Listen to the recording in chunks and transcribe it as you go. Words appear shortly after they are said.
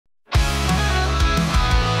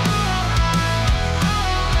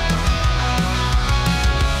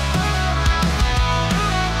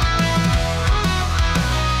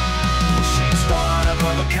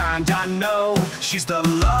She's the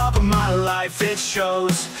love of my life, it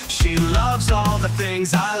shows. She loves all the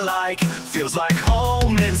things I like. Feels like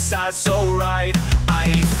home inside, so right. I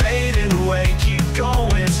ain't fading away, keep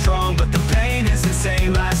going strong. But the pain is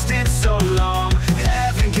insane, lasted so long.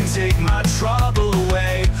 Heaven can take my trouble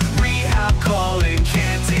away. Rehab calling,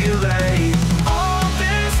 can't delay. All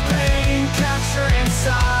this pain captured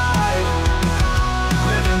inside.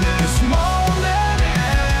 Living this moment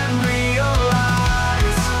and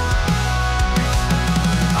realize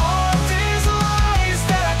all these lies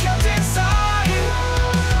that I kept inside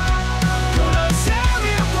gonna tear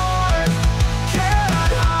me apart,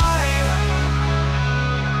 can't hide.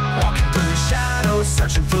 Walking through the shadows,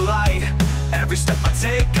 searching for light. Every step I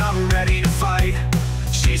take, I'm ready to fight.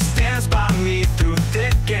 She stands by me through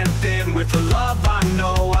thick and thin. With her love I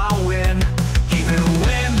know I'll win. Even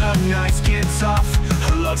when the nights get tough,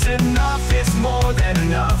 her love's enough, it's more than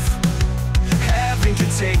enough. Heaven can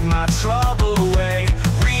take my trouble away.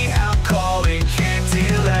 Rehab calling, can't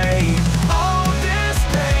delay. All this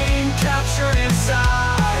pain captured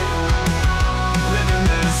inside. Living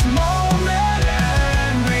this moment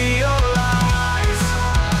and realize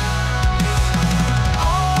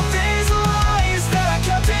all these lies that I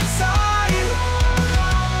kept inside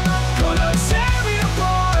gonna tear me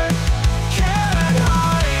apart, can't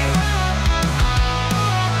hide.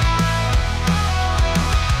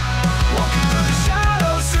 Walking through the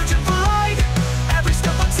shadows, searching for light. Every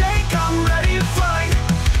step I take, I'm ready to fight.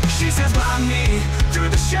 She stands by me through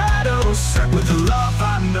the shadows. With the love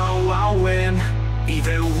I know I'll win.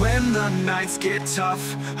 Even when the nights get tough,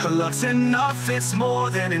 her love's enough, it's more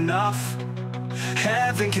than enough.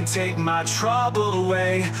 Heaven can take my trouble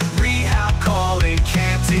away. Rehab calling,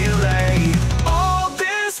 can't delay. All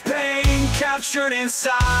this pain captured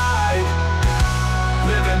inside.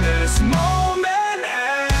 Living this moment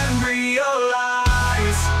and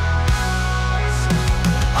realize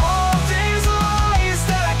all these lies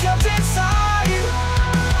that I kept inside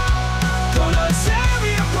gonna tear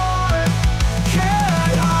me apart,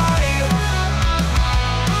 can't hide.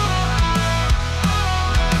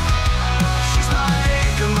 She's my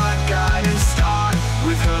anchor, my guiding star.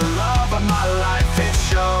 With her love of my life, it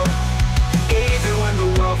showed. Even when the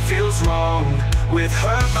world feels wrong, with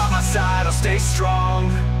her by my side, I'll stay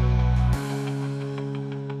strong.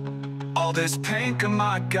 All this pain can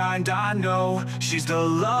my guide, I know. She's the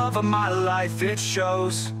love of my life, it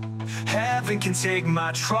shows. Heaven can take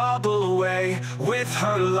my trouble away. With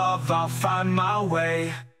her love, I'll find my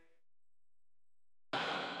way.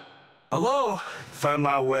 Hello, find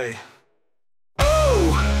my way.